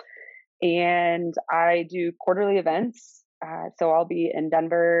Happen, and I do quarterly events. So I'll be in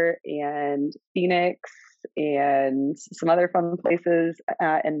Denver and Phoenix and some other fun places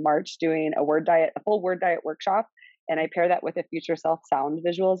in March doing a full word diet workshop. And I pair that with a future self sound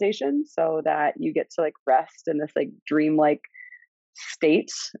visualization so that you get to like rest in this like dreamlike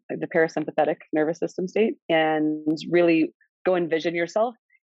state, the parasympathetic nervous system state, and really go envision yourself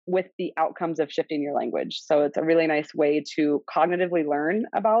with the outcomes of shifting your language. So it's a really nice way to cognitively learn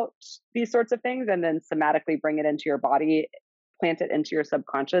about these sorts of things and then somatically bring it into your body, plant it into your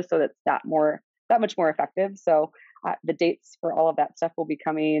subconscious so that's that much more effective. So the dates for all of that stuff will be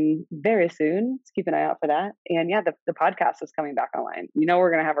coming very soon. Let's keep an eye out for that. And yeah, the podcast is coming back online. We're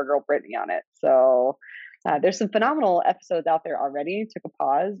going to have our girl Brittany on it. So there's some phenomenal episodes out there already. Took a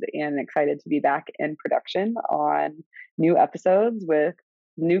pause and excited to be back in production on new episodes with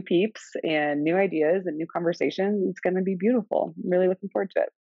new peeps and new ideas and new conversations. It's going to be beautiful. I'm really looking forward to it.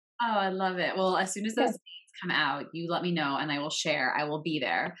 Oh, I love it. Well, as soon as those dates come out, you let me know and I will share. I will be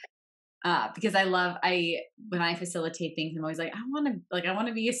there. Because when I facilitate things, I'm always like, I want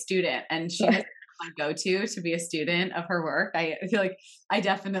to be a student, and she has my go-to to be a student of her work. I feel like I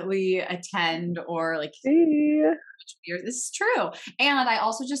definitely attend or like, this is true. And I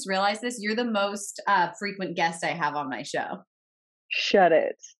also just realized this, you're the most frequent guest I have on my show. Shut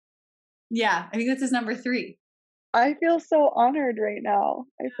it. Yeah. I think this is number 3. I feel so honored right now.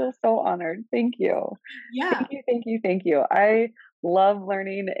 I feel so honored. Thank you. Yeah. Thank you. I love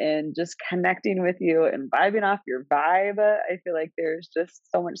learning and just connecting with you and vibing off your vibe. I feel like there's just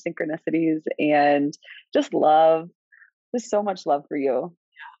so much synchronicities and just so much love for you.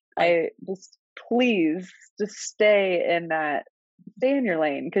 Please just stay in your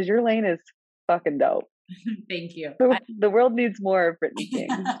lane, because your lane is fucking dope. Thank you. The world needs more of Brittany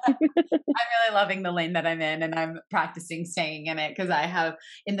King. I'm really loving the lane that I'm in, and I'm practicing staying in it, because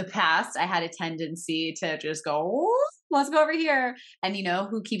in the past, I had a tendency to just go, let's go over here. And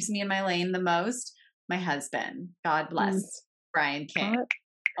who keeps me in my lane the most? My husband. God bless. Brian King.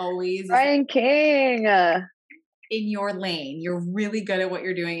 Always. Brian King. In your lane. You're really good at what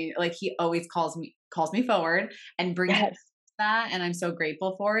you're doing. Like, he always calls me forward and brings that. And I'm so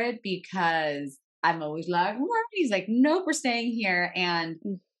grateful for it, because I'm always like, he's like, nope, we're staying here. And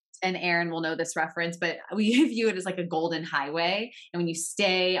Aaron will know this reference, but we view it as like a golden highway. And when you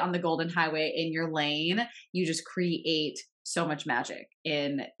stay on the golden highway in your lane, you just create so much magic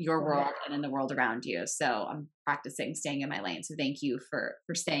in your world and in the world around you. So I'm practicing staying in my lane. So thank you for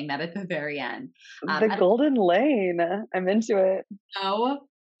saying that at the very end. The golden lane. I'm into it. So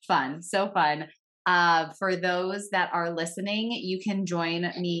fun. For those that are listening, you can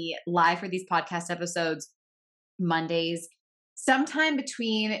join me live for these podcast episodes Mondays, sometime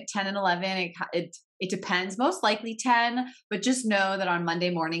between 10 and 11. It depends, most likely 10, but just know that on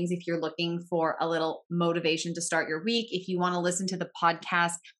Monday mornings, if you're looking for a little motivation to start your week, if you want to listen to the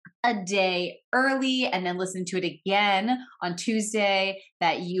podcast a day early and then listen to it again on Tuesday,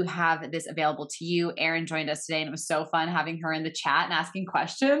 that you have this available to you. Erin joined us today, and it was so fun having her in the chat and asking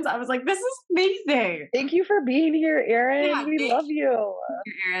questions. I was like, this is amazing. Thank you for being here, Erin. Yeah, we love you.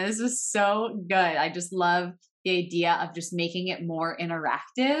 Erin, this was so good. I just love the idea of just making it more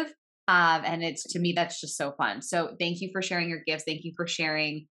interactive. And to me, that's just so fun. So thank you for sharing your gifts. Thank you for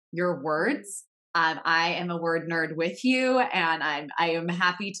sharing your words. I am a word nerd with you, and I am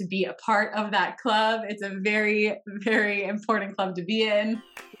happy to be a part of that club. It's a very, very important club to be in.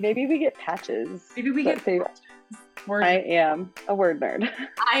 Maybe we get patches. Patches. I am a word nerd.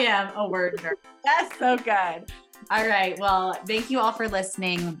 I am a word nerd. That's so good. All right. Well, thank you all for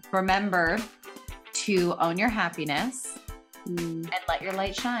listening. Remember to own your happiness and let your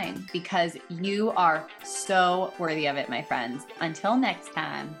light shine, because you are so worthy of it, my friends. Until next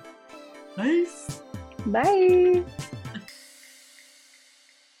time. Bye.